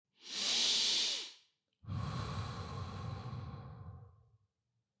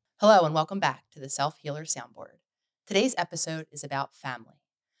Hello, and welcome back to the Self Healer Soundboard. Today's episode is about family.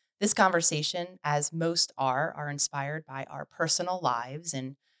 This conversation, as most are inspired by our personal lives.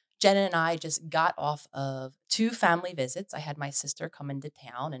 And Jenna and I just got off of two family visits. I had my sister come into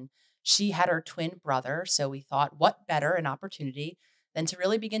town, and she had her twin brother. So we thought, what better an opportunity than to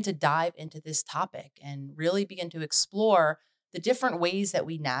really begin to dive into this topic and really begin to explore the different ways that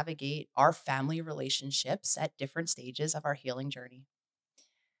we navigate our family relationships at different stages of our healing journey.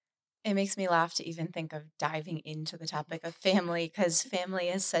 It makes me laugh to even think of diving into the topic of family because family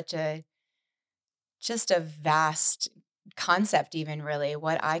is such a just a vast concept even really.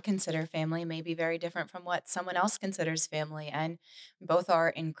 What I consider family may be very different from what someone else considers family, and both are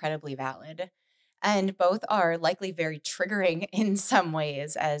incredibly valid. And both are likely very triggering in some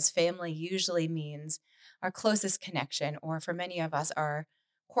ways, as family usually means our closest connection, or for many of us, our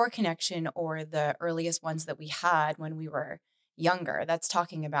core connection, or the earliest ones that we had when we were younger. That's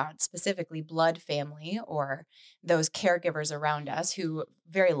talking about specifically blood family or those caregivers around us who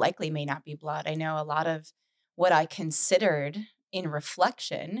very likely may not be blood. I know a lot of what I considered in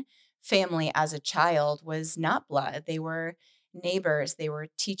reflection family as a child was not blood. They were neighbors, they were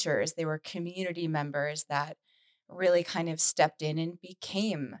teachers, they were community members that really kind of stepped in and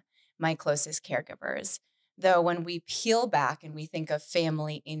became my closest caregivers. Though when we peel back and we think of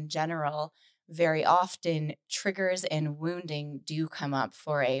family in general, very often triggers and wounding do come up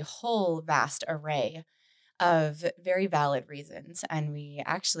for a whole vast array of very valid reasons. And we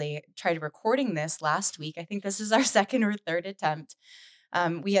actually tried recording this last week. I think this is our second or third attempt.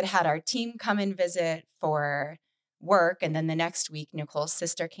 We had had our team come and visit for work. And then the next week, Nicole's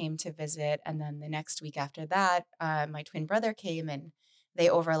sister came to visit. And then the next week after that, my twin brother came and they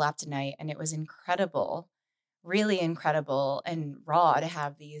overlapped a night. And it was incredible, really incredible and raw to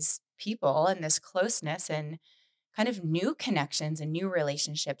have these people and this closeness and kind of new connections and new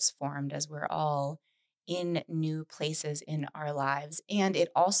relationships formed as we're all in new places in our lives. And it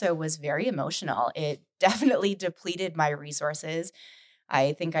also was very emotional. It definitely depleted my resources.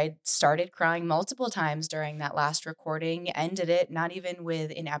 I think I started crying multiple times during that last recording, ended it not even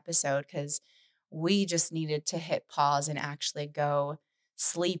with an episode because we just needed to hit pause and actually go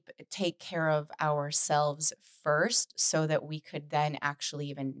sleep, take care of ourselves first so that we could then actually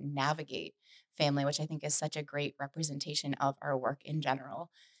even navigate family, which I think is such a great representation of our work in general.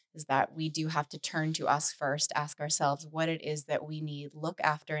 Is that we do have to turn to us first, ask ourselves what it is that we need, look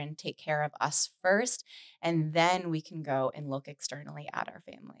after and take care of us first, and then we can go and look externally at our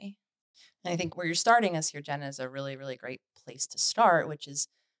family. And I think where you're starting us here, Jenna, is a really, really great place to start, which is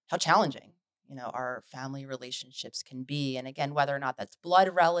how challenging, our family relationships can be. And again, whether or not that's blood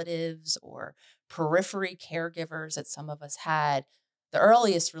relatives or periphery caregivers that some of us had, the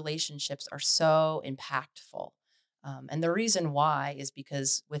earliest relationships are so impactful. And the reason why is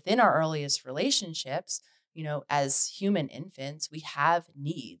because within our earliest relationships, as human infants, we have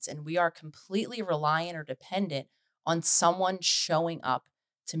needs and we are completely reliant or dependent on someone showing up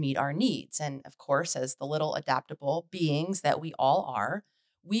to meet our needs. And of course, as the little adaptable beings that we all are,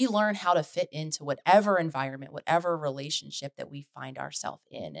 we learn how to fit into whatever environment, whatever relationship that we find ourselves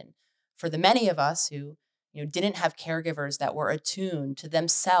in. And for the many of us who, didn't have caregivers that were attuned to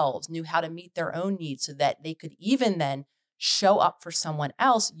themselves, knew how to meet their own needs so that they could even then show up for someone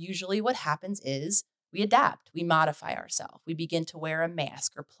else, usually what happens is we adapt, we modify ourselves, we begin to wear a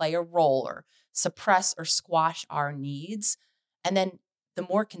mask or play a role or suppress or squash our needs. And then the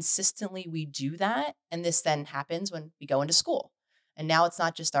more consistently we do that, and this then happens when we go into school. And now it's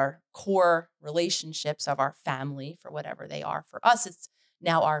not just our core relationships of our family for whatever they are for us, it's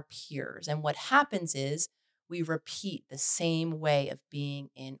now our peers. And what happens is we repeat the same way of being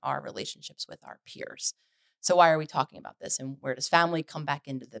in our relationships with our peers. So, why are we talking about this? And where does family come back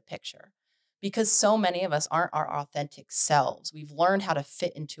into the picture? Because so many of us aren't our authentic selves. We've learned how to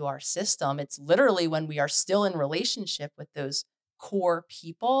fit into our system. It's literally when we are still in relationship with those core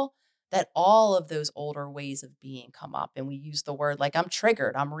people that all of those older ways of being come up. And we use the word like, I'm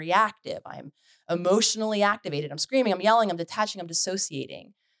triggered, I'm reactive, I'm emotionally activated, I'm screaming, I'm yelling, I'm detaching, I'm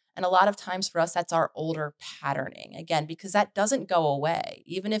dissociating. And a lot of times for us, that's our older patterning. Again, because that doesn't go away.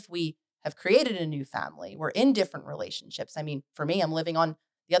 Even if we have created a new family, we're in different relationships. I mean, for me, I'm living on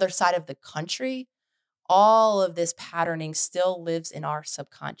the other side of the country. All of this patterning still lives in our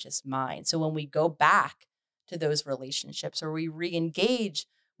subconscious mind. So when we go back to those relationships or we re-engage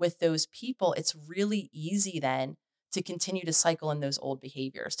with those people, it's really easy then to continue to cycle in those old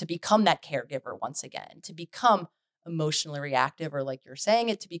behaviors, to become that caregiver once again, to become emotionally reactive, or like you're saying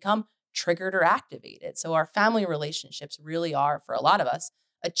it, to become triggered or activated. So our family relationships really are, for a lot of us,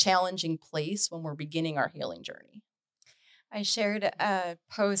 a challenging place when we're beginning our healing journey. I shared a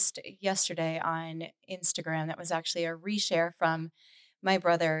post yesterday on Instagram that was actually a reshare from my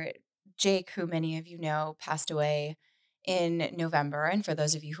brother Jake, who many of you know passed away in November. And for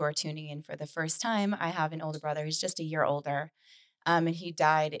those of you who are tuning in for the first time, I have an older brother who's just a year older, and he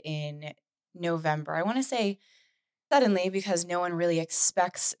died in November. I want to say suddenly because no one really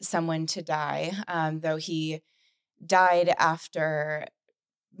expects someone to die, though he died after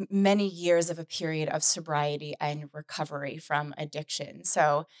many years of a period of sobriety and recovery from addiction.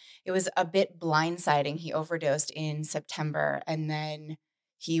 So it was a bit blindsiding. He overdosed in September and then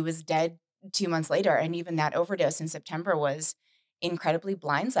he was dead 2 months later. And even that overdose in September was incredibly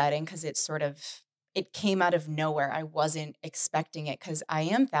blindsiding because it came out of nowhere. I wasn't expecting it because I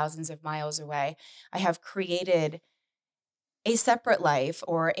am thousands of miles away. I have created a separate life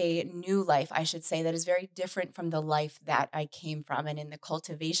or a new life, I should say, that is very different from the life that I came from. And in the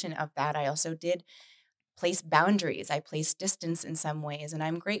cultivation of that, I also did place boundaries. I placed distance in some ways. And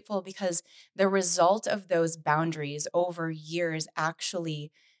I'm grateful because the result of those boundaries over years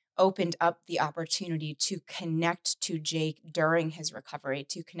actually opened up the opportunity to connect to Jake during his recovery,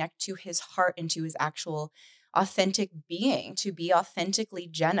 to connect to his heart and to his actual authentic being, to be authentically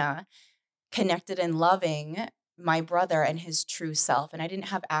Jenna connected and loving my brother and his true self. And I didn't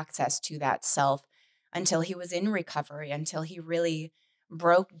have access to that self until he was in recovery, until he really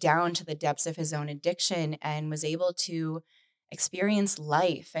broke down to the depths of his own addiction and was able to experience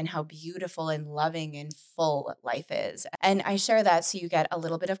life and how beautiful and loving and full life is. And I share that so you get a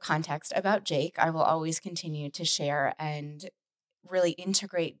little bit of context about Jake. I will always continue to share and really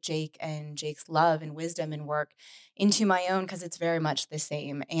integrate Jake and Jake's love and wisdom and work into my own because it's very much the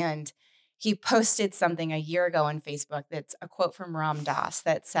same. And he posted something a year ago on Facebook that's a quote from Ram Dass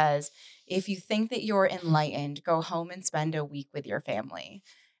that says, "If you think that you're enlightened, go home and spend a week with your family."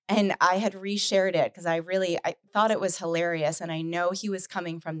 And I had reshared it because I thought it was hilarious. And I know he was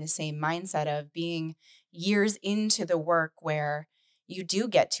coming from the same mindset of being years into the work where you do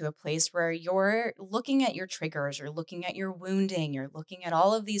get to a place where you're looking at your triggers, you're looking at your wounding, you're looking at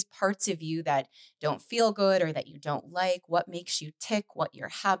all of these parts of you that don't feel good or that you don't like, what makes you tick, what your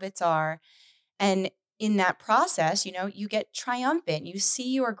habits are. And in that process, you get triumphant, you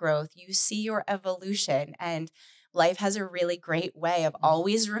see your growth, you see your evolution. And life has a really great way of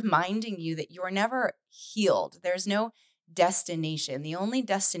always reminding you that you're never healed. There's no destination. The only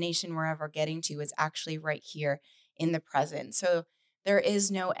destination we're ever getting to is actually right here in the present. So there is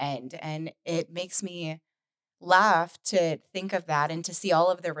no end. And it makes me laugh to think of that and to see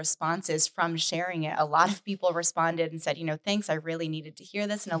all of the responses from sharing it. A lot of people responded and said, thanks, I really needed to hear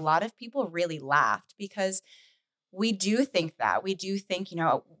this. And a lot of people really laughed because we do think that. We do think,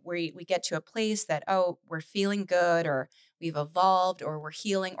 we get to a place that, oh, we're feeling good or we've evolved or we're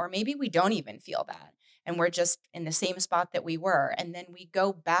healing, or maybe we don't even feel that. And we're just in the same spot that we were. And then we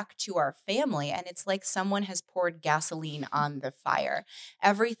go back to our family and it's like someone has poured gasoline on the fire.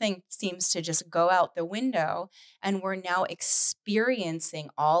 Everything seems to just go out the window. And we're now experiencing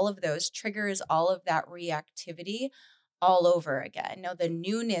all of those triggers, all of that reactivity all over again. Now, the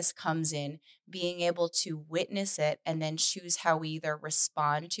newness comes in being able to witness it and then choose how we either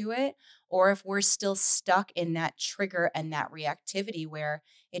respond to it or if we're still stuck in that trigger and that reactivity where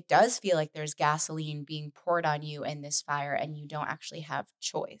it does feel like there's gasoline being poured on you in this fire and you don't actually have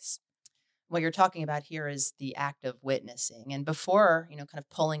choice. What you're talking about here is the act of witnessing. And before, kind of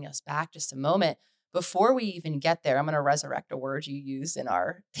pulling us back just a moment, before we even get there, I'm going to resurrect a word you used in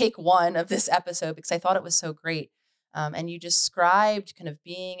our take one of this episode because I thought it was so great. And you described kind of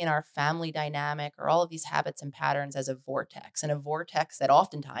being in our family dynamic or all of these habits and patterns as a vortex, and a vortex that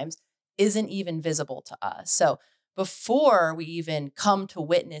oftentimes isn't even visible to us. So before we even come to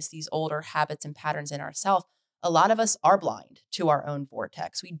witness these older habits and patterns in ourselves, a lot of us are blind to our own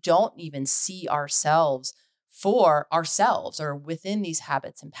vortex. We don't even see ourselves for ourselves or within these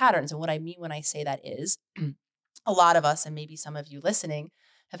habits and patterns. And what I mean when I say that is a lot of us, and maybe some of you listening,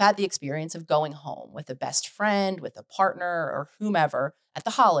 have had the experience of going home with a best friend, with a partner, or whomever at the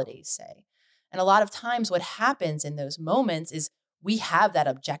holidays, say. And a lot of times, what happens in those moments is we have that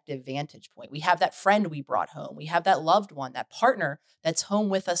objective vantage point. We have that friend we brought home. We have that loved one, that partner that's home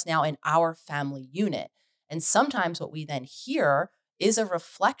with us now in our family unit. And sometimes what we then hear is a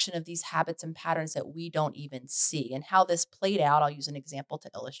reflection of these habits and patterns that we don't even see. And how this played out, I'll use an example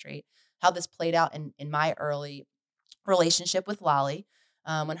to illustrate how this played out in my early relationship with Lolly.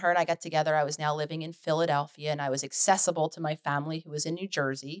 When her and I got together, I was now living in Philadelphia and I was accessible to my family who was in New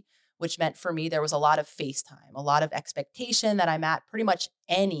Jersey, which meant for me there was a lot of FaceTime, a lot of expectation that I'm at pretty much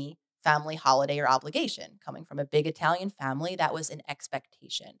any family holiday or obligation. Coming from a big Italian family, that was an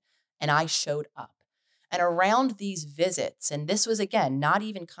expectation. And I showed up. And around these visits, and this was again not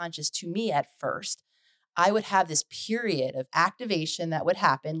even conscious to me at first, I would have this period of activation that would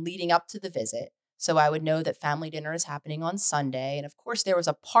happen leading up to the visit. So I would know that family dinner is happening on Sunday. And of course, there was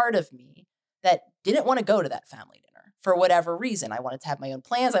a part of me that didn't want to go to that family dinner for whatever reason. I wanted to have my own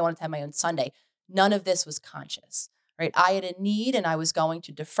plans, I wanted to have my own Sunday. None of this was conscious, right? I had a need and I was going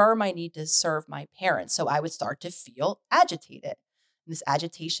to defer my need to serve my parents. So I would start to feel agitated. And this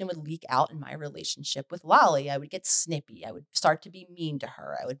agitation would leak out in my relationship with Lolly. I would get snippy. I would start to be mean to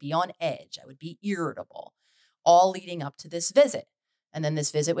her. I would be on edge. I would be irritable, all leading up to this visit. And then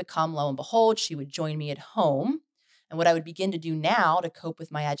this visit would come, lo and behold, she would join me at home. And what I would begin to do now to cope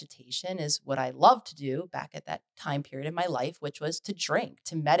with my agitation is what I loved to do back at that time period in my life, which was to drink,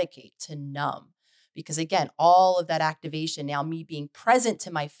 to medicate, to numb. Because again, all of that activation, now me being present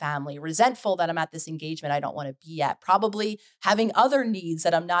to my family, resentful that I'm at this engagement I don't want to be at, probably having other needs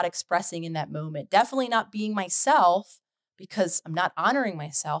that I'm not expressing in that moment, definitely not being myself because I'm not honoring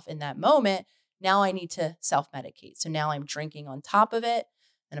myself in that moment. Now I need to self medicate. So now I'm drinking on top of it.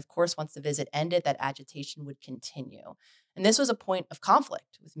 And of course, once the visit ended, that agitation would continue. And this was a point of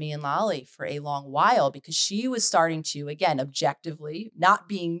conflict with me and Lolly for a long while because she was starting to, again, objectively, not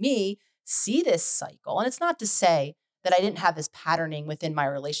being me, see this cycle. And it's not to say that I didn't have this patterning within my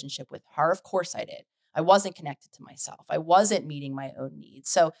relationship with her. Of course I did. I wasn't connected to myself. I wasn't meeting my own needs.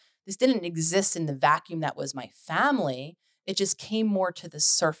 So this didn't exist in the vacuum that was my family. It just came more to the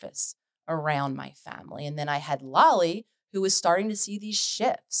surface around my family. And then I had Lolly, who was starting to see these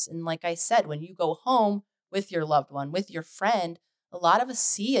shifts. And like I said, when you go home with your loved one, with your friend, a lot of us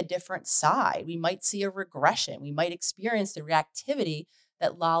see a different side. We might see a regression. We might experience the reactivity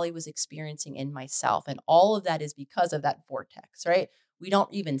that Lolly was experiencing in myself. And all of that is because of that vortex, right? We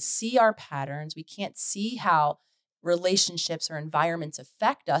don't even see our patterns. We can't see how relationships or environments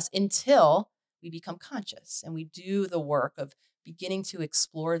affect us until we become conscious and we do the work of beginning to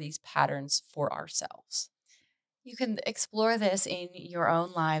explore these patterns for ourselves. You can explore this in your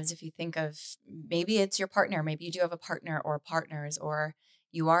own lives if you think of maybe it's your partner, maybe you do have a partner or partners, or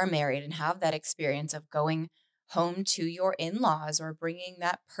you are married and have that experience of going home to your in laws or bringing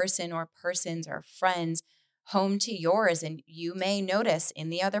that person or persons or friends home to yours. And you may notice in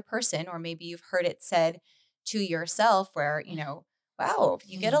the other person, or maybe you've heard it said to yourself, where, wow,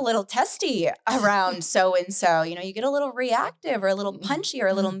 you get a little testy around so and so, you get a little reactive or a little punchy or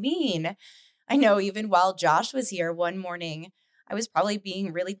a little mean. I know even while Josh was here one morning, I was probably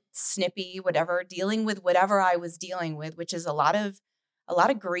being really snippy, whatever, dealing with whatever I was dealing with, which is a lot of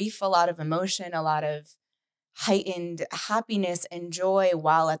grief, a lot of emotion, a lot of heightened happiness and joy,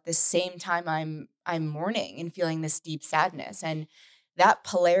 while at the same time I'm mourning and feeling this deep sadness. And that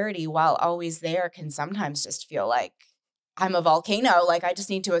polarity, while always there, can sometimes just feel like I'm a volcano. Like I just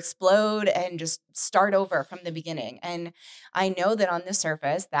need to explode and just start over from the beginning. And I know that on the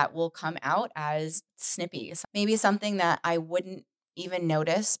surface that will come out as snippy. Maybe something that I wouldn't even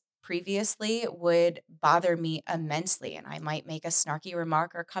notice previously would bother me immensely. And I might make a snarky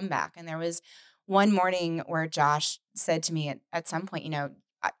remark or comeback. And there was one morning where Josh said to me at some point,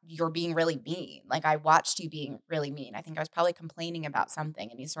 you're being really mean. Like I watched you being really mean. I think I was probably complaining about something,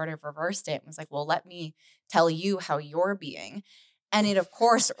 and he sort of reversed it and was like, well, let me tell you how you're being. And it, of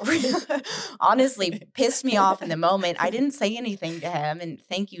course, honestly pissed me off in the moment. I didn't say anything to him. And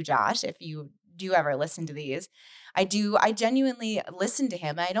thank you, Josh, if you do ever listen to these. I genuinely listen to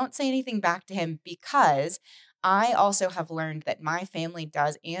him. I don't say anything back to him because I also have learned that my family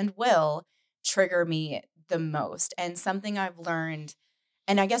does and will trigger me the most. And something I've learned,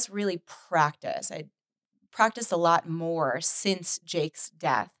 and I guess really I practiced a lot more since Jake's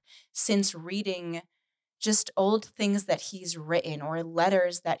death, since reading just old things that he's written or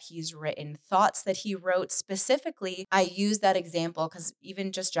letters that he's written, thoughts that he wrote specifically. I use that example because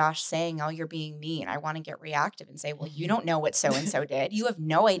even just Josh saying, oh, you're being mean, I want to get reactive and say, well, you don't know what so-and-so did. You have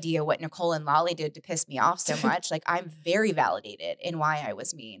no idea what Nicole and Lolly did to piss me off so much. Like I'm very validated in why I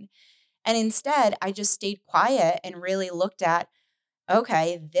was mean. And instead, I just stayed quiet and really looked at,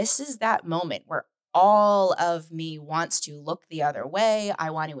 okay, this is that moment where all of me wants to look the other way.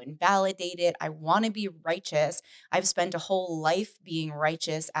 I want to invalidate it. I want to be righteous. I've spent a whole life being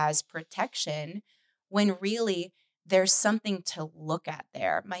righteous as protection when really there's something to look at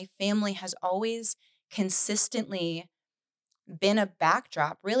there. My family has always consistently been a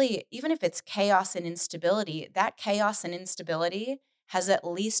backdrop, really, even if it's chaos and instability, that chaos and instability has at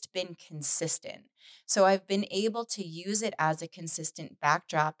least been consistent. So I've been able to use it as a consistent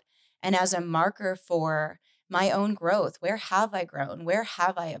backdrop and as a marker for my own growth. Where have I grown? Where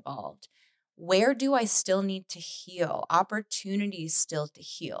have I evolved? Where do I still need to heal? Opportunities still to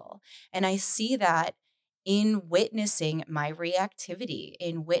heal. And I see that in witnessing my reactivity,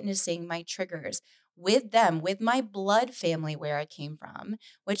 in witnessing my triggers with them, with my blood family where I came from,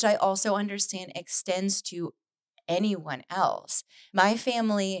 which I also understand extends to anyone else. My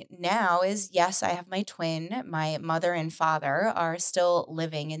family now is, yes, I have my twin. My mother and father are still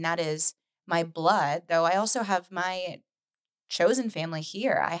living, and that is my blood, though I also have my chosen family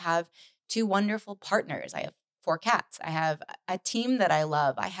here. I have two wonderful partners. I have four cats. I have a team that I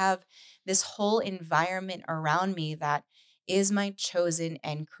love. I have this whole environment around me that is my chosen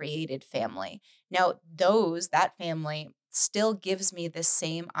and created family. Now, that family still gives me the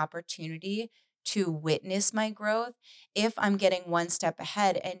same opportunity to witness my growth if I'm getting one step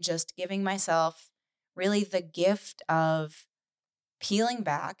ahead and just giving myself really the gift of peeling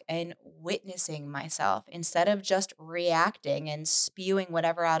back and witnessing myself instead of just reacting and spewing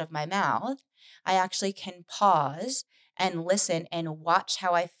whatever out of my mouth. I actually can pause and listen and watch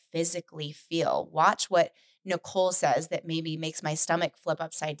how I physically feel. Watch what Nicole says that maybe makes my stomach flip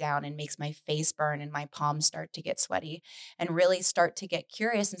upside down and makes my face burn and my palms start to get sweaty, and really start to get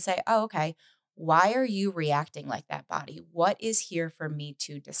curious and say, oh, okay, why are you reacting like that, body? What is here for me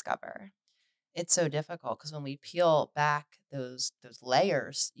to discover? It's so difficult because when we peel back those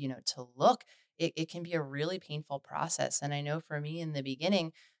layers, to look, it can be a really painful process. And I know for me in the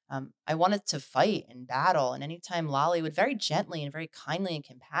beginning, I wanted to fight and battle. And anytime Lolly would very gently and very kindly and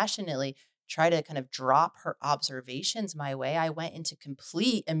compassionately try to kind of drop her observations my way, I went into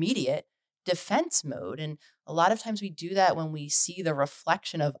complete immediate defense mode. And a lot of times we do that when we see the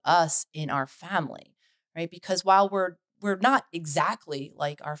reflection of us in our family, right? Because while we're not exactly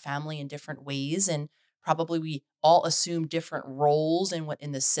like our family in different ways, and probably we all assume different roles in what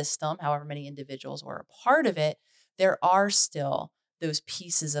in the system, however many individuals were a part of it, there are still those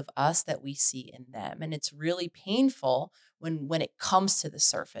pieces of us that we see in them, and it's really painful when it comes to the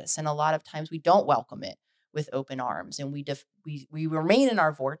surface, and a lot of times we don't welcome it with open arms, and we remain in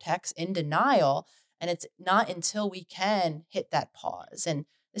our vortex in denial. And it's not until we can hit that pause, and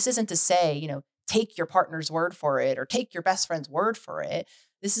this isn't to say, take your partner's word for it or take your best friend's word for it.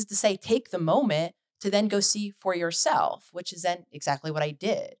 This is to say, take the moment to then go see for yourself, which is then exactly what I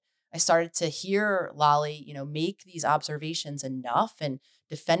did. I started to hear Lolly, make these observations enough and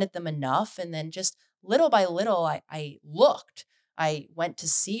defended them enough. And then just little by little, I looked. I went to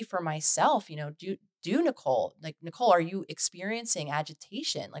see for myself, do Nicole, like, Nicole, are you experiencing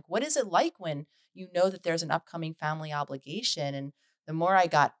agitation? Like, what is it like when you know that there's an upcoming family obligation? And the more I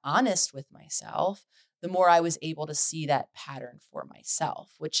got honest with myself, the more I was able to see that pattern for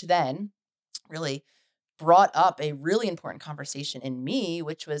myself, which then really brought up a really important conversation in me,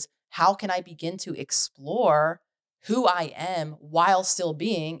 which was how can I begin to explore who I am while still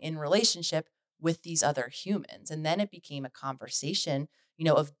being in relationship with these other humans? And then it became a conversation,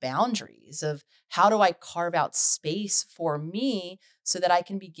 of boundaries, of how do I carve out space for me so that I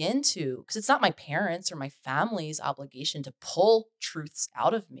can begin to, because it's not my parents or my family's obligation to pull truths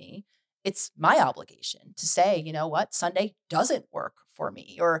out of me. It's my obligation to say, you know what, Sunday doesn't work for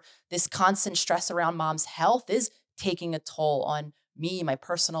me, or this constant stress around mom's health is taking a toll on me, my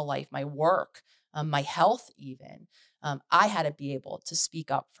personal life, my work, my health, even. I had to be able to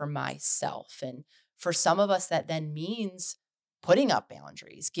speak up for myself. And for some of us, that then means putting up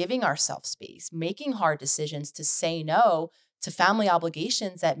boundaries, giving ourselves space, making hard decisions to say no to family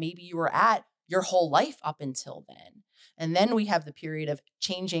obligations that maybe you were at your whole life up until then. And then we have the period of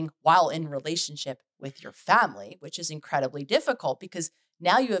changing while in relationship with your family, which is incredibly difficult because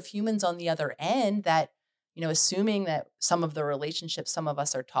now you have humans on the other end that, assuming that some of the relationships some of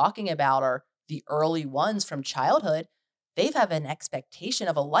us are talking about are the early ones from childhood, they have an expectation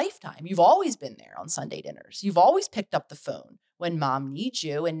of a lifetime. You've always been there on Sunday dinners. You've always picked up the phone when mom needs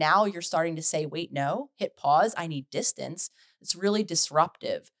you. And now you're starting to say, wait, no, hit pause. I need distance. It's really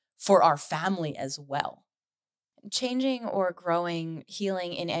disruptive for our family as well. Changing or growing,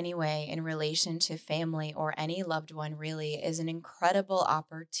 healing in any way in relation to family or any loved one really is an incredible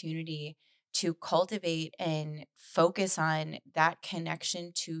opportunity to cultivate and focus on that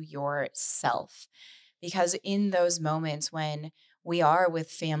connection to yourself. Because in those moments when we are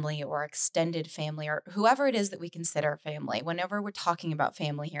with family or extended family or whoever it is that we consider family, whenever we're talking about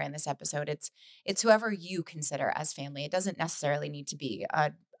family here in this episode, it's whoever you consider as family. It doesn't necessarily need to be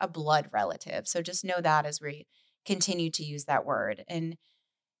a blood relative. So just know that as we continue to use that word. And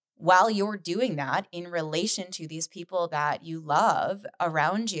while you're doing that in relation to these people that you love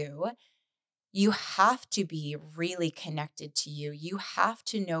around you, you have to be really connected to you. You have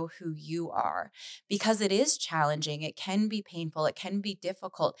to know who you are because it is challenging. It can be painful. It can be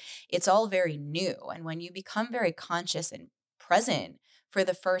difficult. It's all very new. And when you become very conscious and present for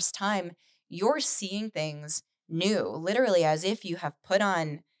the first time, you're seeing things new, literally as if you have put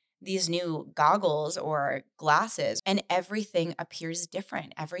on these new goggles or glasses, and everything appears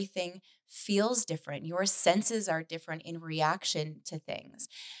different. Everything feels different. Your senses are different in reaction to things.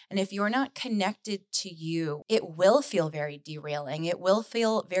 And if you're not connected to you, it will feel very derailing. It will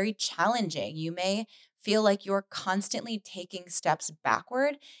feel very challenging. You may feel like you're constantly taking steps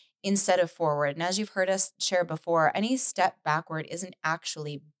backward instead of forward. And as you've heard us share before, any step backward isn't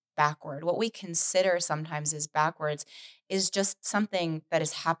actually backward. What we consider sometimes as backwards is just something that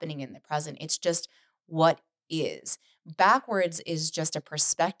is happening in the present. It's just what is. Backwards is just a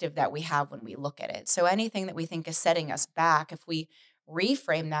perspective that we have when we look at it. So anything that we think is setting us back, if we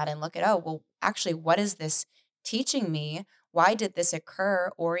reframe that and look at, oh, well, actually, what is this teaching me? Why did this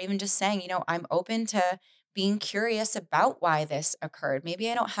occur? Or even just saying, I'm open to being curious about why this occurred. Maybe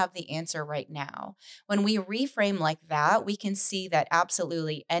I don't have the answer right now. When we reframe like that, we can see that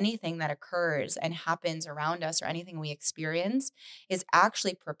absolutely anything that occurs and happens around us or anything we experience is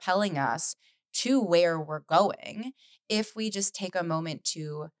actually propelling us to where we're going if we just take a moment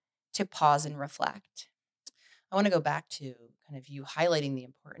to pause and reflect. I want to go back to kind of you highlighting the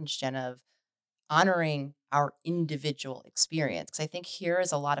importance, Jen, of honoring our individual experience. Because I think here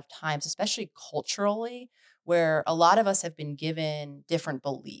is a lot of times, especially culturally, where a lot of us have been given different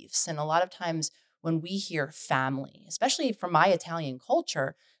beliefs. And a lot of times when we hear family, especially from my Italian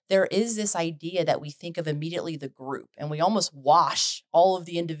culture, there is this idea that we think of immediately the group and we almost wash all of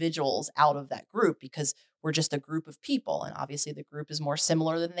the individuals out of that group because we're just a group of people. And obviously the group is more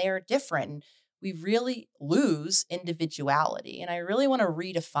similar than they are different. And we really lose individuality. And I really want to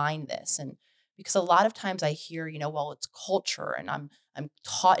redefine this. And because a lot of times I hear, well, it's culture and I'm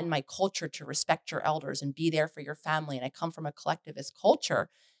taught in my culture to respect your elders and be there for your family. And I come from a collectivist culture.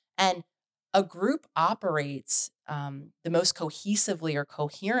 And a group operates the most cohesively or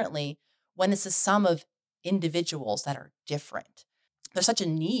coherently when it's a sum of individuals that are different. There's such a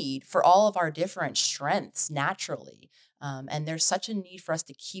need for all of our different strengths naturally. And there's such a need for us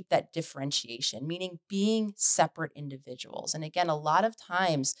to keep that differentiation, meaning being separate individuals. And again, a lot of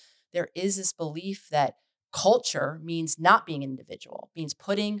times there is this belief that culture means not being individual, means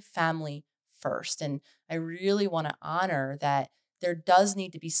putting family first. And I really want to honor that there does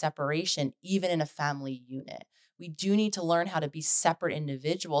need to be separation, even in a family unit. We do need to learn how to be separate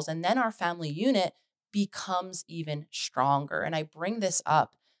individuals. And then our family unit becomes even stronger. And I bring this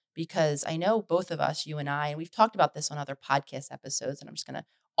up because I know both of us, you and I, and we've talked about this on other podcast episodes, and I'm just going to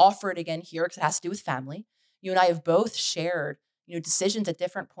offer it again here because it has to do with family. You and I have both shared, decisions at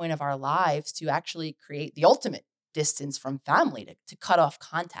different point of our lives to actually create the ultimate distance from family to cut off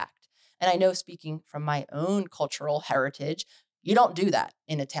contact. And I know speaking from my own cultural heritage, you don't do that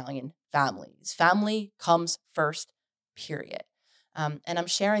in Italian families. Family comes first, period. And I'm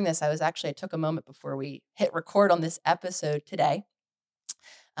sharing this. I took a moment before we hit record on this episode today.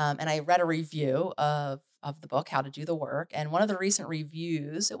 And I read a review of the book, How to Do the Work. And one of the recent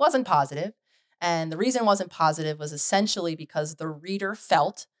reviews, it wasn't positive. And the reason it wasn't positive was essentially because the reader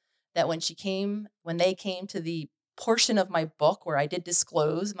felt that when they came to the portion of my book where I did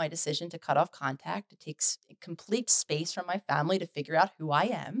disclose my decision to cut off contact, it takes complete space from my family to figure out who I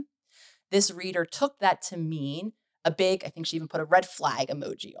am. This reader took that to mean I think she even put a red flag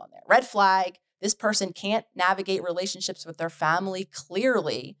emoji on there. Red flag, this person can't navigate relationships with their family.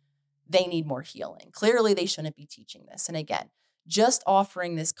 Clearly, they need more healing. Clearly, they shouldn't be teaching this. And again, just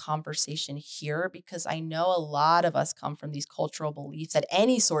offering this conversation here because I know a lot of us come from these cultural beliefs that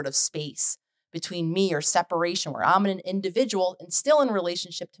any sort of space between me or separation where I'm an individual and still in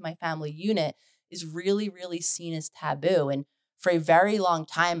relationship to my family unit is really, really seen as taboo. And for a very long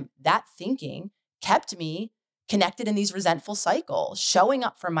time, that thinking kept me connected in these resentful cycles, showing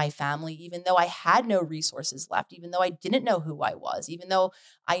up for my family, even though I had no resources left, even though I didn't know who I was, even though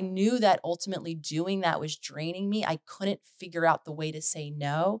I knew that ultimately doing that was draining me. I couldn't figure out the way to say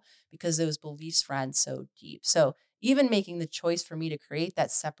no because those beliefs ran so deep. So even making the choice for me to create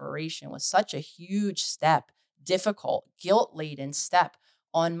that separation was such a huge step, difficult, guilt-laden step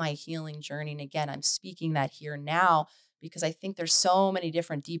on my healing journey. And again, I'm speaking that here now because I think there's so many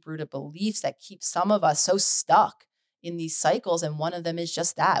different deep-rooted beliefs that keep some of us so stuck in these cycles. And one of them is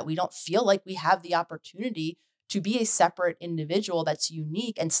just that we don't feel like we have the opportunity to be a separate individual that's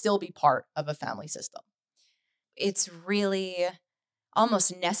unique and still be part of a family system. It's really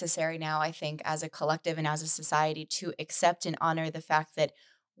almost necessary now, I think, as a collective and as a society to accept and honor the fact that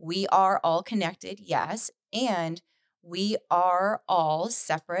we are all connected, yes, and we are all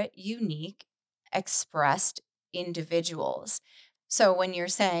separate, unique, expressed individuals. So when you're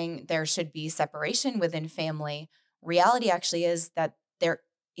saying there should be separation within family, reality actually is that there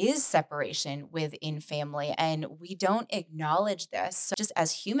is separation within family. And we don't acknowledge this. So just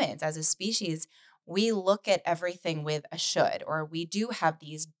as humans, as a species, we look at everything with a should, or we do have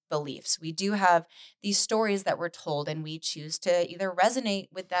these beliefs. We do have these stories that we're told, and we choose to either resonate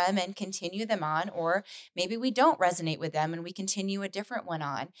with them and continue them on, or maybe we don't resonate with them and we continue a different one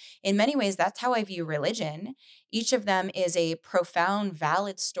on. In many ways, that's how I view religion. Each of them is a profound,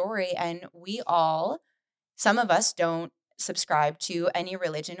 valid story, and we all, some of us don't subscribe to any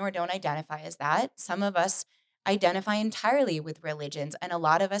religion or don't identify as that. Some of us identify entirely with religions, and a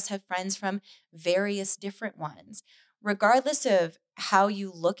lot of us have friends from various different ones. Regardless of how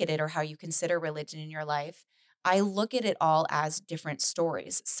you look at it or how you consider religion in your life, I look at it all as different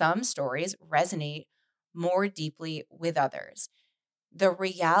stories. Some stories resonate more deeply with others. The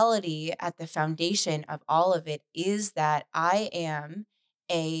reality at the foundation of all of it is that I am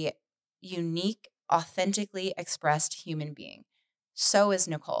a unique, authentically expressed human being. So is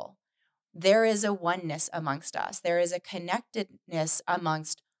Nicole. There is a oneness amongst us, there is a connectedness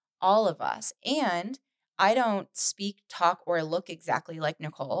amongst all of us. And I don't speak, talk, or look exactly like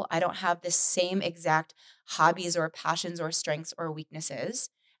Nicole. I don't have the same exact hobbies or passions or strengths or weaknesses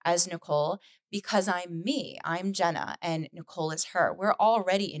as Nicole because I'm me. I'm Jenna and Nicole is her. We're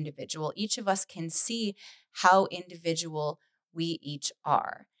already individual. Each of us can see how individual we each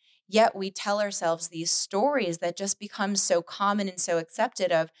are. Yet we tell ourselves these stories that just become so common and so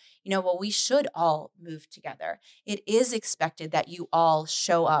accepted of, well, we should all move together. It is expected that you all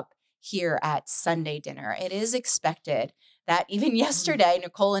show up here at Sunday dinner. It is expected that even Mhm. yesterday,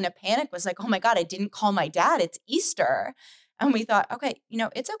 Nicole in a panic was like, oh my God, I didn't call my dad. It's Easter. And we thought, okay,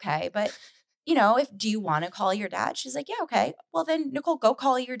 it's okay. But, if do you want to call your dad? She's like, yeah, okay. Well, then, Nicole, go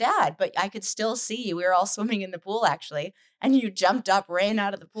call your dad. But I could still see you. We were all swimming in the pool, actually. And you jumped up, ran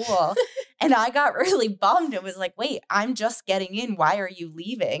out of the pool. And I got really bummed. It was like, wait, I'm just getting in. Why are you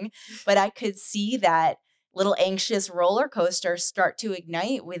leaving? But I could see that little anxious roller coaster start to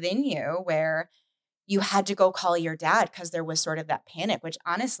ignite within you where you had to go call your dad because there was sort of that panic, which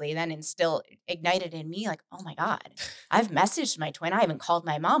honestly then instill ignited in me like, oh my God, I've messaged my twin. I haven't called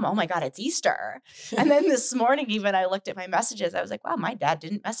my mom. Oh my God, it's Easter. And then this morning, even I looked at my messages. I was like, wow, my dad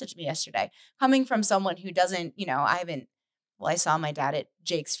didn't message me yesterday. Coming from someone who doesn't, I haven't, well, I saw my dad at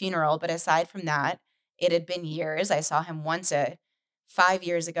Jake's funeral, but aside from that, it had been years. I saw him once 5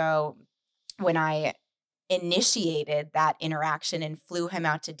 years ago when I initiated that interaction and flew him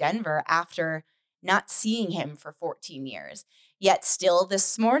out to Denver after not seeing him for 14 years. Yet still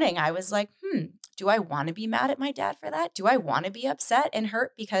this morning, I was like, do I want to be mad at my dad for that? Do I want to be upset and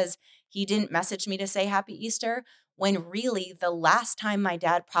hurt because he didn't message me to say happy Easter? When really the last time my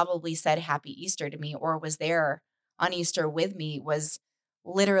dad probably said happy Easter to me or was there on Easter with me was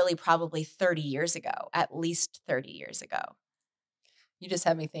literally probably 30 years ago, at least 30 years ago. You just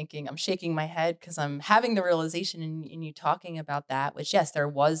had me thinking. I'm shaking my head because I'm having the realization in you talking about that, which, yes, there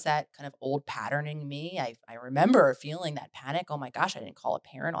was that kind of old pattern in me. I remember feeling that panic. Oh my gosh, I didn't call a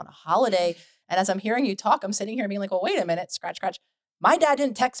parent on a holiday. And as I'm hearing you talk, I'm sitting here being like, well, wait a minute, scratch, scratch. My dad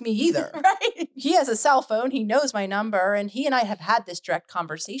didn't text me either. Right. He has a cell phone. He knows my number. And he and I have had this direct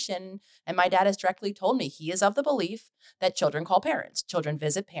conversation. And my dad has directly told me he is of the belief that children call parents, children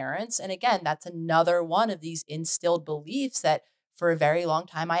visit parents. And again, that's another one of these instilled beliefs that for a very long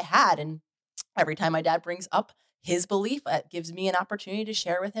time I had. And every time my dad brings up his belief, it gives me an opportunity to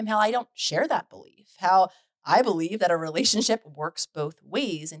share with him how I don't share that belief, how I believe that a relationship works both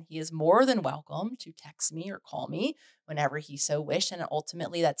ways. And he is more than welcome to text me or call me whenever he so wished. And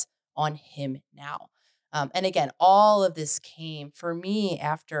ultimately, that's on him now. And again, all of this came for me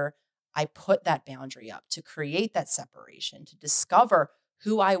after I put that boundary up to create that separation, to discover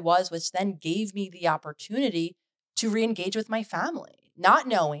who I was, which then gave me the opportunity to re-engage with my family, not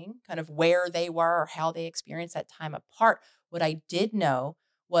knowing kind of where they were or how they experienced that time apart. What I did know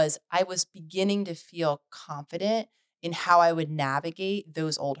was I was beginning to feel confident in how I would navigate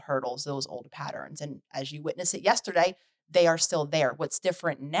those old hurdles, those old patterns. And as you witnessed it yesterday, they are still there. What's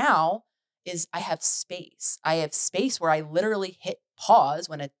different now is I have space. I have space where I literally hit pause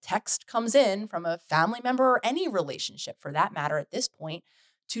when a text comes in from a family member or any relationship for that matter at this point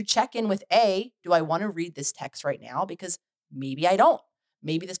to check in with do I want to read this text right now? Because maybe I don't.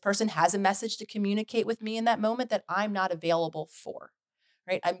 Maybe this person has a message to communicate with me in that moment that I'm not available for,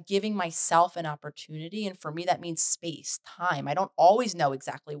 right? I'm giving myself an opportunity. And for me, that means space, time. I don't always know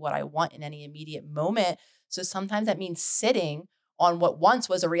exactly what I want in any immediate moment. So sometimes that means sitting on what once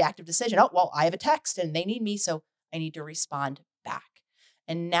was a reactive decision. Oh, well, I have a text and they need me. So I need to respond back.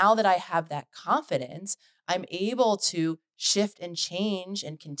 And now that I have that confidence, I'm able to shift and change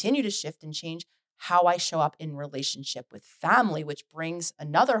and continue to shift and change how I show up in relationship with family, which brings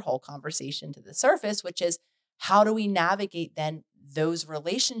another whole conversation to the surface, which is how do we navigate then those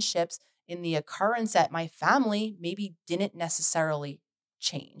relationships in the occurrence that my family maybe didn't necessarily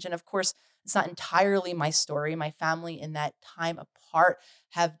change. And of course, it's not entirely my story. My family in that time apart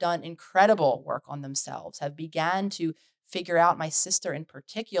have done incredible work on themselves, have began to figure out, my sister in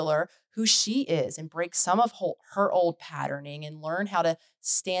particular, who she is and break some of her old patterning and learn how to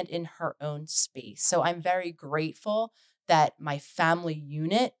stand in her own space. So I'm very grateful that my family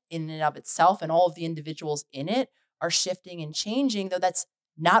unit in and of itself and all of the individuals in it are shifting and changing, though that's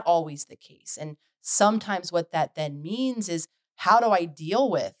not always the case. And sometimes what that then means is, how do I deal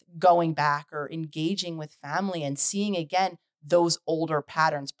with going back or engaging with family and seeing again those older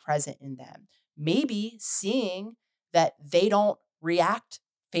patterns present in them? Maybe seeing that they don't react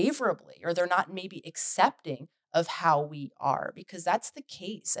favorably or they're not maybe accepting of how we are, because that's the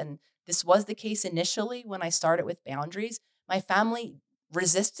case. And this was the case initially when I started with boundaries. My family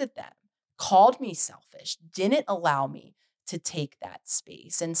resisted them, called me selfish, didn't allow me to take that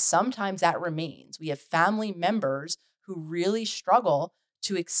space. And sometimes that remains. We have family members who really struggle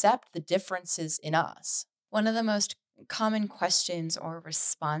to accept the differences in us. One of the most common questions or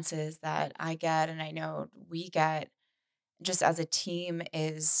responses that I get, and I know we get just as a team,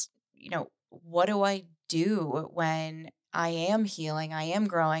 is, what do I do when I am healing, I am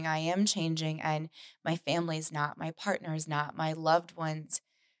growing, I am changing, and my family's not, my partner's not, my loved ones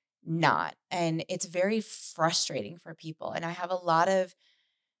not? And it's very frustrating for people. And I have a lot of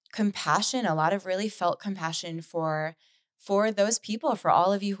compassion, a lot of really felt compassion for those people, for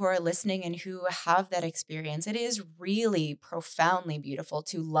all of you who are listening and who have that experience. It is really profoundly beautiful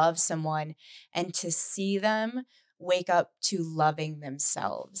to love someone and to see them wake up to loving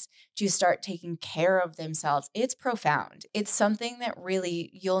themselves, to start taking care of themselves. It's profound. It's something that really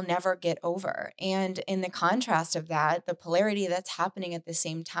you'll never get over. And in the contrast of that, the polarity that's happening at the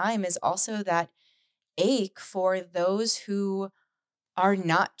same time is also that ache for those who are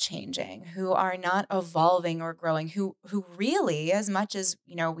not changing, who are not evolving or growing, who really, as much as,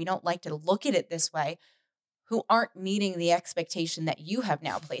 we don't like to look at it this way, who aren't meeting the expectation that you have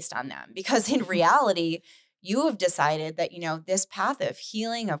now placed on them. Because in reality, you have decided that, this path of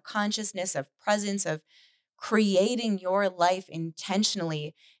healing, of consciousness, of presence, of creating your life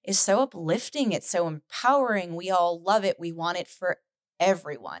intentionally is so uplifting. It's so empowering. We all love it. We want it for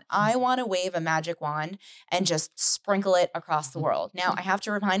everyone. I want to wave a magic wand and just sprinkle it across the world. Now, I have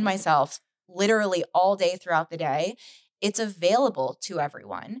to remind myself literally all day throughout the day, it's available to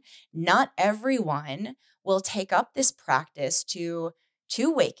everyone. Not everyone will take up this practice to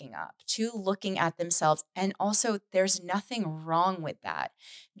waking up, to looking at themselves. And also, there's nothing wrong with that.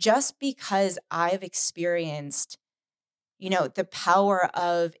 Just because I've experienced, the power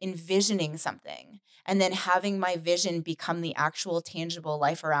of envisioning something and then having my vision become the actual tangible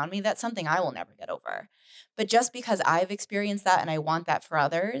life around me, that's something I will never get over. But just because I've experienced that and I want that for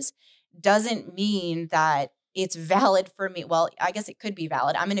others doesn't mean that it's valid for me. Well, I guess it could be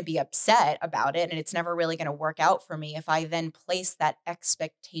valid. I'm going to be upset about it, and it's never really going to work out for me if I then place that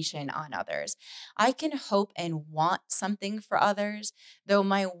expectation on others. I can hope and want something for others, though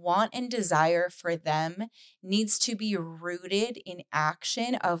my want and desire for them needs to be rooted in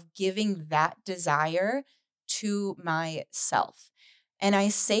action of giving that desire to myself. And I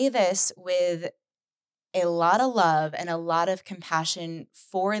say this with a lot of love and a lot of compassion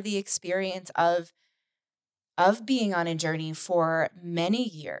for the experience of being on a journey for many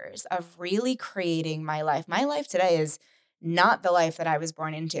years of really creating my life. My life today is not the life that I was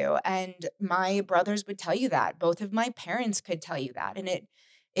born into, and my brothers would tell you that. Both of my parents could tell you that, and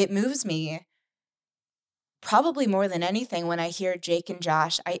it moves me probably more than anything when I hear Jake and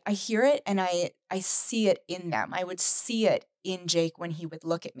Josh. I hear it and I see it in them. I would see it in Jake when he would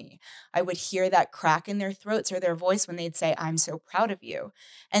look at me. I would hear that crack in their throats or their voice when they'd say, "I'm so proud of you."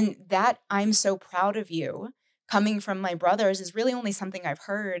 And that "I'm so proud of you" coming from my brothers is really only something I've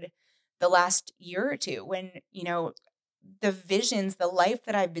heard the last year or two, when, the visions, the life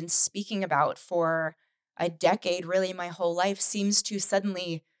that I've been speaking about for a decade, really my whole life, seems to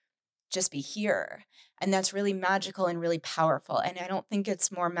suddenly just be here. And that's really magical and really powerful. And I don't think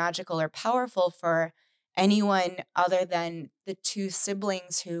it's more magical or powerful for anyone other than the two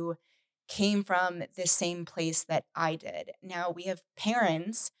siblings who came from the same place that I did. Now, we have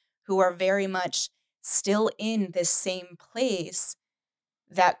parents who are very much still in this same place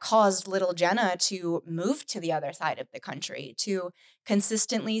that caused little Jenna to move to the other side of the country, to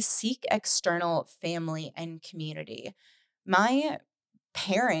consistently seek external family and community. My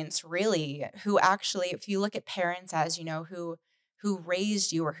parents, really, who actually, if you look at parents as, who who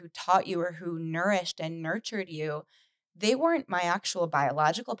raised you or who taught you or who nourished and nurtured you, they weren't my actual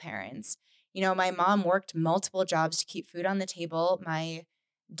biological parents. You know, my mom worked multiple jobs to keep food on the table. My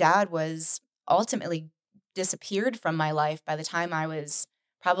dad was ultimately disappeared from my life by the time I was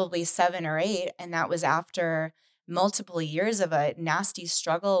probably 7 or 8, and that was after multiple years of a nasty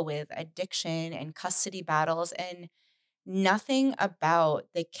struggle with addiction and custody battles, and nothing about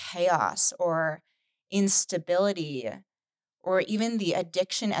the chaos or instability or even the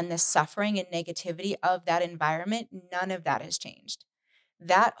addiction and the suffering and negativity of that environment, none of that has changed.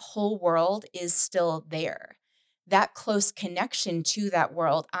 That whole world is still there. That close connection to that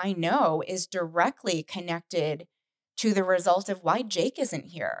world, I know, is directly connected to the result of why Jake isn't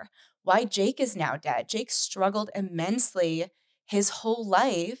here, why Jake is now dead. Jake struggled immensely his whole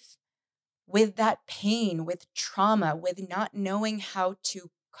life with that pain, with trauma, with not knowing how to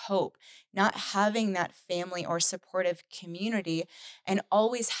cope, not having that family or supportive community, and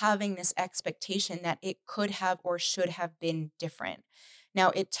always having this expectation that it could have or should have been different.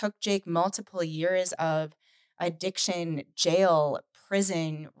 Now, it took Jake multiple years of addiction, jail,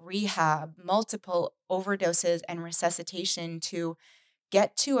 prison, rehab, multiple overdoses, and resuscitation to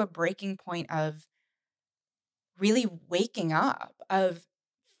get to a breaking point of really waking up, of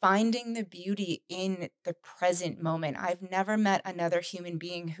finding the beauty in the present moment. I've never met another human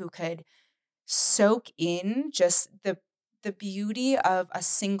being who could soak in just the beauty of a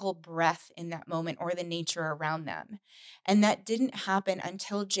single breath in that moment or the nature around them. And that didn't happen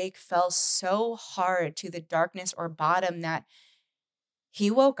until Jake fell so hard to the darkness or bottom that he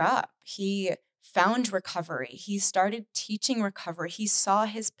woke up. He found recovery. He started teaching recovery. He saw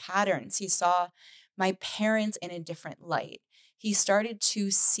his patterns. He saw my parents in a different light. He started to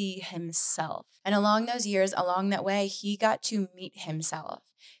see himself. And along those years, along that way, he got to meet himself.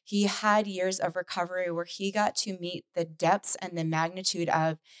 He had years of recovery where he got to meet the depths and the magnitude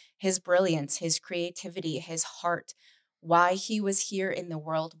of his brilliance, his creativity, his heart, why he was here in the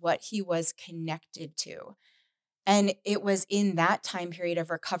world, what he was connected to. And it was in that time period of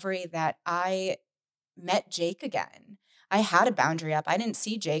recovery that I met Jake again. I had a boundary up. I didn't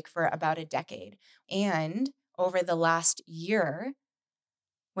see Jake for about a decade. And over the last year,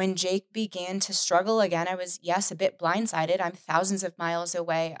 when Jake began to struggle again, I was, yes, a bit blindsided. I'm thousands of miles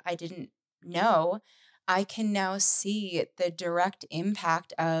away. I didn't know. I can now see the direct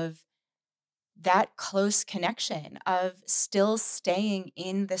impact of that close connection, of still staying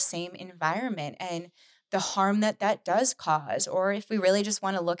in the same environment and the harm that that does cause. Or if we really just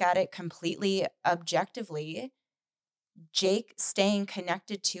want to look at it completely objectively, Jake staying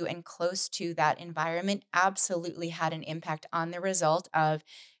connected to and close to that environment absolutely had an impact on the result of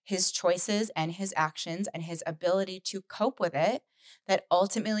his choices and his actions and his ability to cope with it, that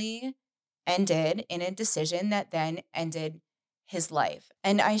ultimately ended in a decision that then ended his life.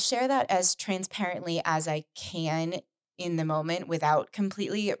 And I share that as transparently as I can in the moment without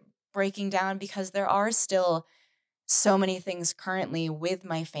completely breaking down, because there are still so many things currently with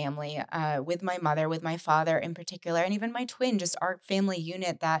my family, with my mother, with my father in particular, and even my twin, just our family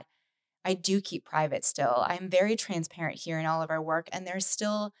unit, that I do keep private still. I'm very transparent here in all of our work, and there's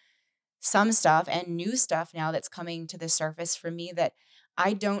still some stuff and new stuff now that's coming to the surface for me that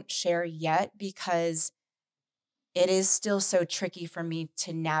I don't share yet because it is still so tricky for me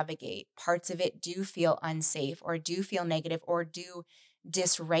to navigate. Parts of it do feel unsafe or do feel negative or do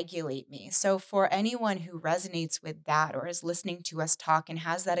dysregulate me. So, for anyone who resonates with that or is listening to us talk and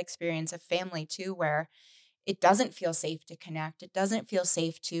has that experience of family too, where it doesn't feel safe to connect, it doesn't feel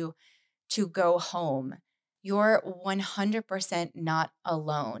safe to go home, you're 100% not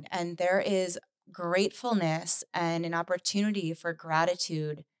alone. And there is gratefulness and an opportunity for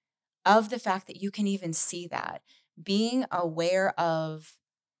gratitude of the fact that you can even see that. Being aware of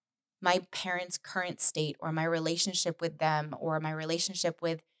my parents' current state or my relationship with them or my relationship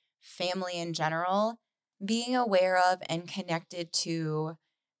with family in general, being aware of and connected to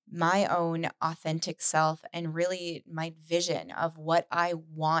my own authentic self and really my vision of what I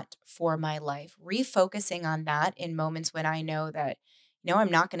want for my life, refocusing on that in moments when I know that,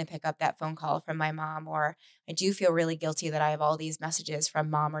 I'm not going to pick up that phone call from my mom, or I do feel really guilty that I have all these messages from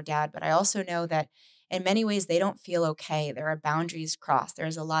mom or dad, but I also know that in many ways they don't feel okay. There are boundaries crossed.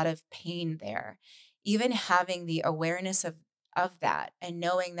 There's a lot of pain there. Even having the awareness of that and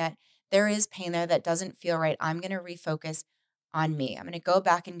knowing that there is pain there that doesn't feel right, I'm going to refocus on me. I'm going to go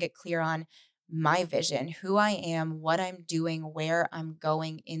back and get clear on my vision, who I am, what I'm doing, where I'm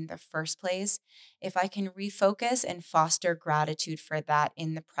going in the first place. If I can refocus and foster gratitude for that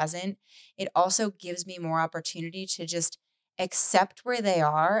in the present, it also gives me more opportunity to just accept where they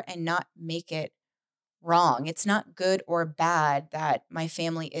are and not make it wrong. It's not good or bad that my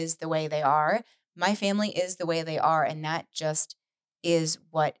family is the way they are. My family is the way they are, and that just is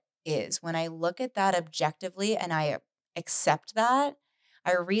what is. When I look at that objectively and I accept that,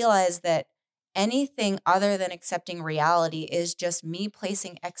 I realize that anything other than accepting reality is just me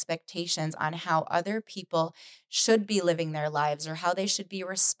placing expectations on how other people should be living their lives or how they should be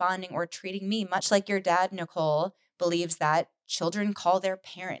responding or treating me, much like your dad, Nicole, believes that children call their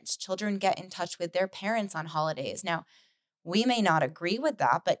parents. Children get in touch with their parents on holidays. Now, we may not agree with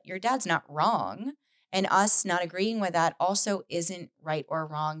that, but your dad's not wrong. And us not agreeing with that also isn't right or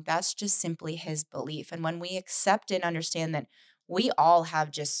wrong. That's just simply his belief. And when we accept and understand that we all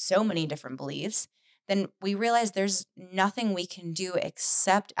have just so many different beliefs, then we realize there's nothing we can do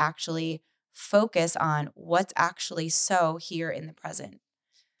except actually focus on what's actually so here in the present.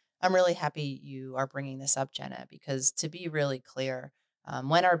 I'm really happy you are bringing this up, Jenna, because to be really clear,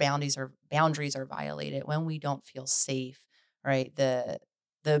 when our boundaries are violated, when we don't feel safe, right? The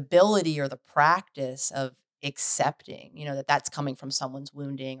ability or the practice of accepting, that that's coming from someone's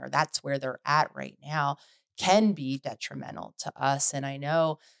wounding or that's where they're at right now can be detrimental to us. And I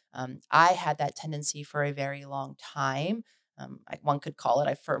know I had that tendency for a very long time. One could call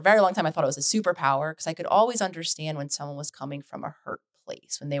it, for a very long time, I thought it was a superpower because I could always understand when someone was coming from a hurt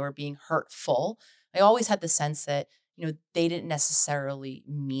place, when they were being hurtful. I always had the sense that, they didn't necessarily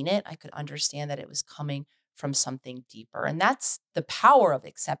mean it. I could understand that it was coming from something deeper. And that's the power of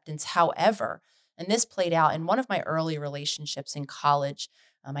acceptance. However, and this played out in one of my early relationships in college.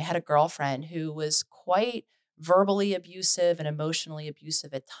 I had a girlfriend who was quite verbally abusive and emotionally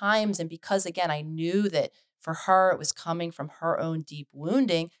abusive at times. And because, again, I knew that for her, it was coming from her own deep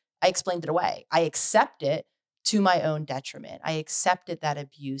wounding, I explained it away. I accept it to my own detriment. I accepted that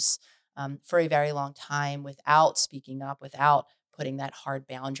abuse for a very long time without speaking up, without putting that hard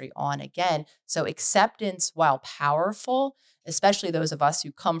boundary on again. So, acceptance, while powerful, especially those of us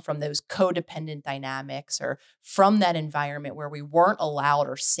who come from those codependent dynamics or from that environment where we weren't allowed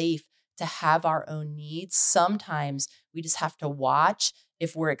or safe to have our own needs, sometimes we just have to watch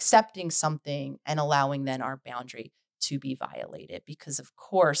if we're accepting something and allowing then our boundary to be violated. Because, of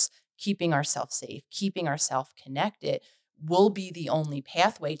course, keeping ourselves safe, keeping ourselves connected will be the only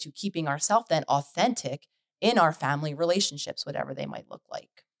pathway to keeping ourselves then authentic in our family relationships, whatever they might look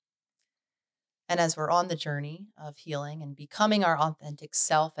like. And as we're on the journey of healing and becoming our authentic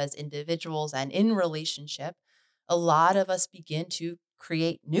self as individuals and in relationship, a lot of us begin to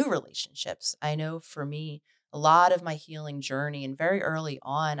create new relationships. I know for me, a lot of my healing journey and very early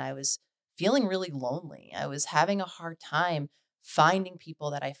on, I was feeling really lonely. I was having a hard time finding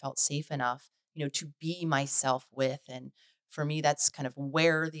people that I felt safe enough, to be myself with. And for me, that's kind of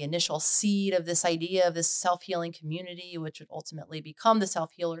where the initial seed of this idea of this self healing community, which would ultimately become the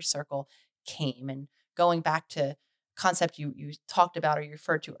Self Healer Circle, came. And going back to concept you talked about or you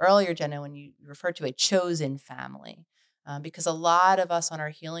referred to earlier, Jenna, when you referred to a chosen family, because a lot of us on our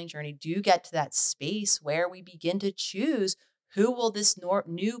healing journey do get to that space where we begin to choose who will this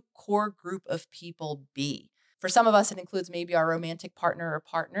new core group of people be. For some of us, it includes maybe our romantic partner or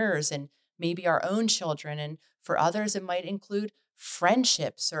partners and maybe our own children. And for others, it might include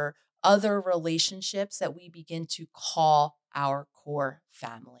friendships or other relationships that we begin to call our core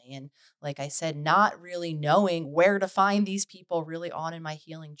family. And like I said, not really knowing where to find these people really on in my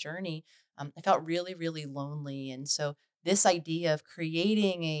healing journey, I felt really, really lonely. And so, this idea of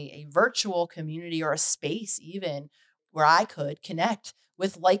creating a virtual community or a space, even where I could connect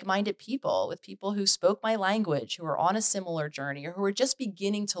with like minded people, with people who spoke my language, who are on a similar journey, or who are just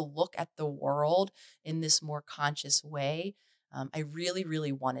beginning to look at the world in this more conscious way. I really,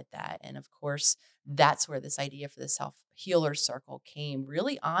 really wanted that. And of course, that's where this idea for the Self Healer Circle came,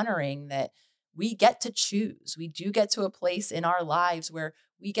 really honoring that we get to choose. We do get to a place in our lives where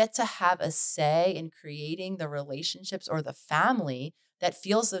we get to have a say in creating the relationships or the family that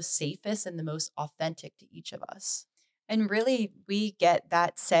feels the safest and the most authentic to each of us. And really, we get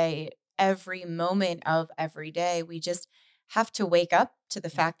that say every moment of every day. We just have to wake up to the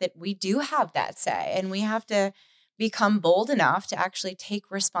Yeah. fact that we do have that say, and we have to become bold enough to actually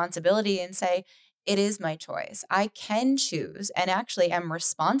take responsibility and say, it is my choice. I can choose, and actually am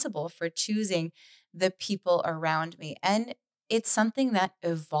responsible for choosing the people around me. And it's something that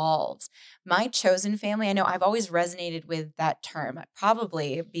evolves. My chosen family, I know I've always resonated with that term,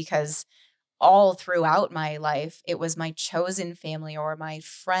 probably because all throughout my life, it was my chosen family or my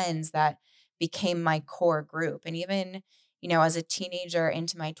friends that became my core group. And even, as a teenager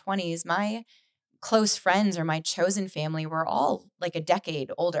into my 20s, my close friends or my chosen family were all like a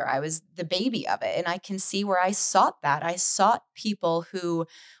decade older. I was the baby of it. And I can see where I sought that. I sought people who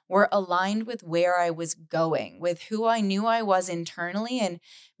were aligned with where I was going, with who I knew I was internally and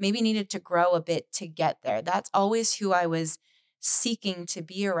maybe needed to grow a bit to get there. That's always who I was seeking to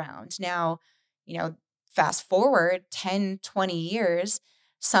be around. Now, you know, fast forward 10, 20 years,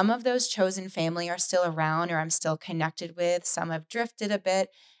 some of those chosen family are still around or I'm still connected with. Some have drifted a bit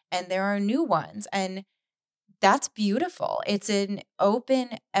and there are new ones. And that's beautiful. It's an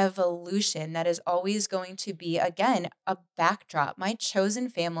open evolution that is always going to be, again, a backdrop. My chosen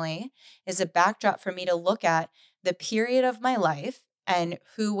family is a backdrop for me to look at the period of my life and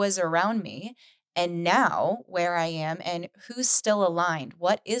who was around me, and now where I am and who's still aligned,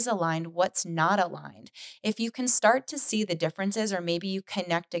 what is aligned, what's not aligned. If you can start to see the differences, or maybe you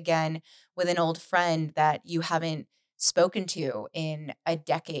connect again with an old friend that you haven't spoken to in a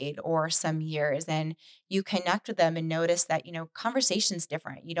decade or some years, and you connect with them and notice that, conversation's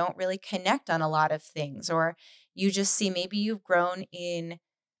different. You don't really connect on a lot of things, or you just see maybe you've grown in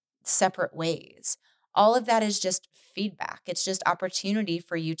separate ways. All of that is just feedback. It's just opportunity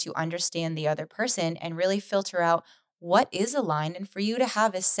for you to understand the other person and really filter out what is aligned and for you to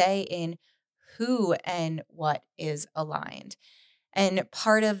have a say in who and what is aligned. And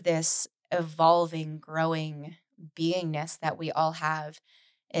part of this evolving, growing beingness that we all have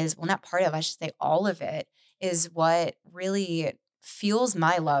is, well, not part of, I should say all of it, is what really fuels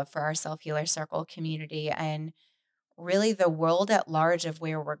my love for our Self Healer Circle community and really the world at large of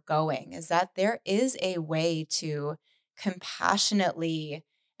where we're going, is that there is a way to compassionately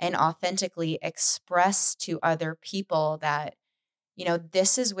and authentically express to other people that,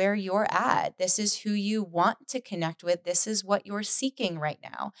 this is where you're at. This is who you want to connect with. This is what you're seeking right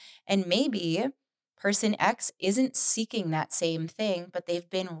now. And maybe person X isn't seeking that same thing, but they've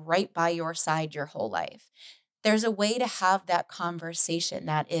been right by your side your whole life. There's a way to have that conversation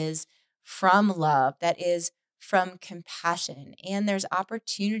that is from love, that is from compassion. And there's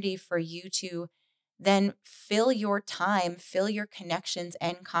opportunity for you to then fill your time, fill your connections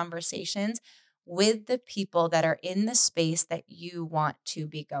and conversations with the people that are in the space that you want to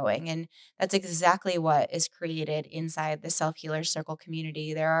be going. And that's exactly what is created inside the Self Healer Circle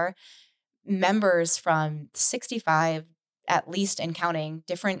community. There are members from 65 at least and counting,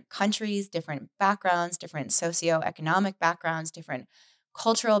 different countries, different backgrounds, different socioeconomic backgrounds, different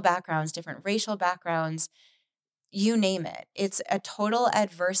cultural backgrounds, different racial backgrounds, you name it. It's a total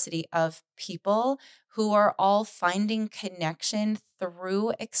adversity of people who are all finding connection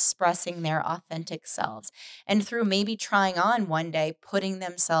through expressing their authentic selves and through maybe trying on one day, putting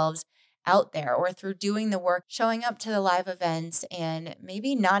themselves out there, or through doing the work, showing up to the live events and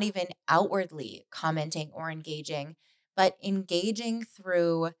maybe not even outwardly commenting or engaging, but engaging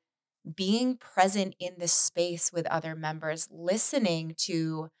through being present in the space with other members, listening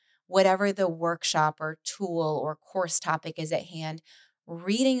to whatever the workshop or tool or course topic is at hand,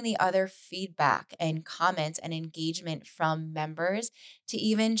 reading the other feedback and comments and engagement from members to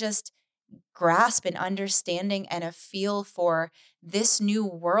even just grasp an understanding and a feel for this new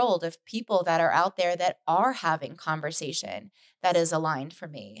world of people that are out there that are having conversation that is aligned for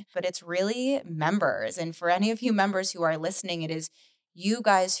me. But it's really members. And for any of you members who are listening, it is you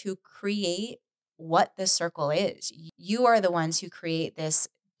guys who create what the circle is. You are the ones who create this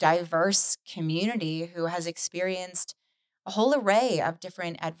diverse community who has experienced a whole array of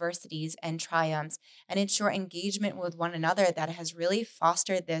different adversities and triumphs. And it's your engagement with one another that has really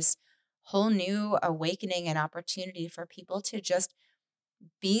fostered this whole new awakening and opportunity for people to just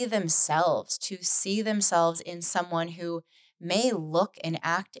be themselves, to see themselves in someone who may look and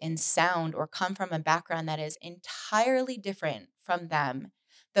act and sound or come from a background that is entirely different from them.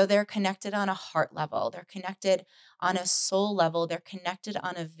 Though they're connected on a heart level, they're connected on a soul level, they're connected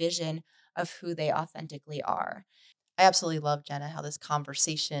on a vision of who they authentically are. I absolutely love, Jenna, how this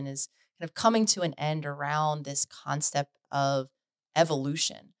conversation is kind of coming to an end around this concept of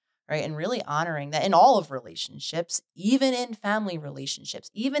evolution, right? And really honoring that in all of relationships, even in family relationships,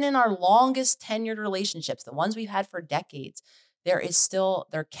 even in our longest tenured relationships, the ones we've had for decades, there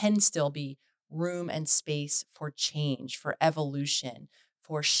can still be room and space for change, for evolution,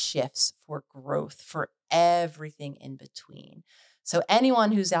 for shifts, for growth, for everything in between. So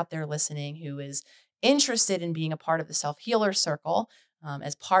anyone who's out there listening who is interested in being a part of the Self Healer Circle,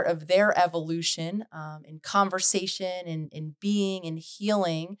 as part of their evolution in conversation, in being, and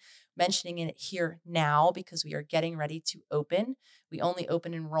healing, mentioning it here now because we are getting ready to open. We only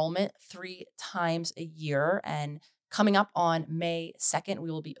open enrollment 3 times a year. And coming up on May 2nd, we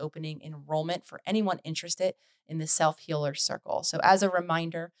will be opening enrollment for anyone interested in the Self Healer Circle. So, as a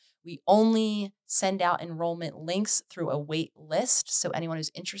reminder, We only send out enrollment links through a wait list. So anyone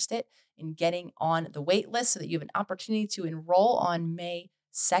who's interested in getting on the wait list so that you have an opportunity to enroll on May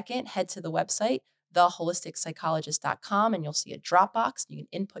 2nd, head to the website, theholisticspsychologist.com, and you'll see a drop box. You can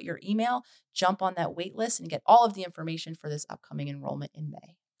input your email, jump on that wait list, and get all of the information for this upcoming enrollment in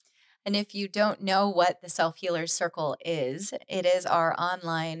May. And if you don't know what the Self Healers Circle is, it is our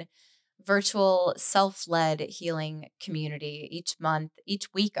online virtual self-led healing community. Each month,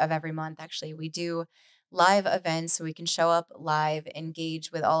 each week of every month, actually, we do live events so we can show up live,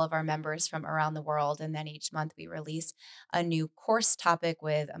 engage with all of our members from around the world. And then each month we release a new course topic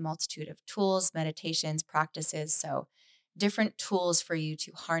with a multitude of tools, meditations, practices. So different tools for you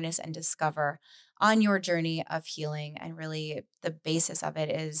to harness and discover on your journey of healing. And really the basis of it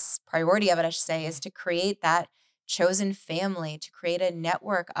is, priority of it, I should say, is to create that chosen family, to create a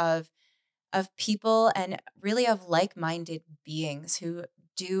network of people and really of like-minded beings who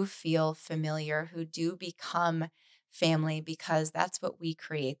do feel familiar, who do become family, because that's what we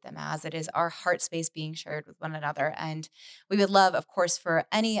create them as. It is our heart space being shared with one another. And we would love, of course, for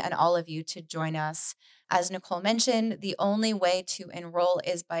any and all of you to join us. As Nicole mentioned, the only way to enroll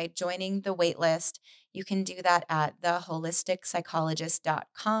is by joining the waitlist. You can do that at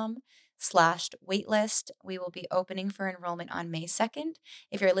theholisticspsychologist.com/waitlist. We will be opening for enrollment on May 2nd.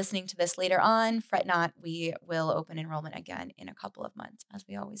 If you're listening to this later on, fret not. We will open enrollment again in a couple of months, as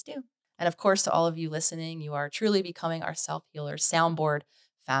we always do. And of course, to all of you listening, you are truly becoming our Self Healer Soundboard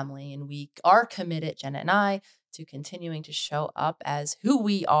family. And we are committed, Jenna and I, to continuing to show up as who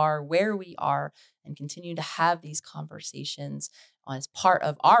we are, where we are, and continue to have these conversations as part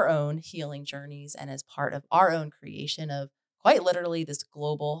of our own healing journeys and as part of our own creation of quite literally this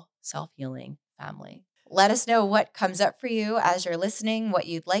global self healing family. Let us know what comes up for you as you're listening, what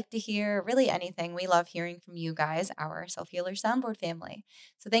you'd like to hear, really anything. We love hearing from you guys, our Self Healer Soundboard family.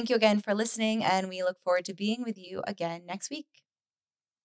 So thank you again for listening, and we look forward to being with you again next week.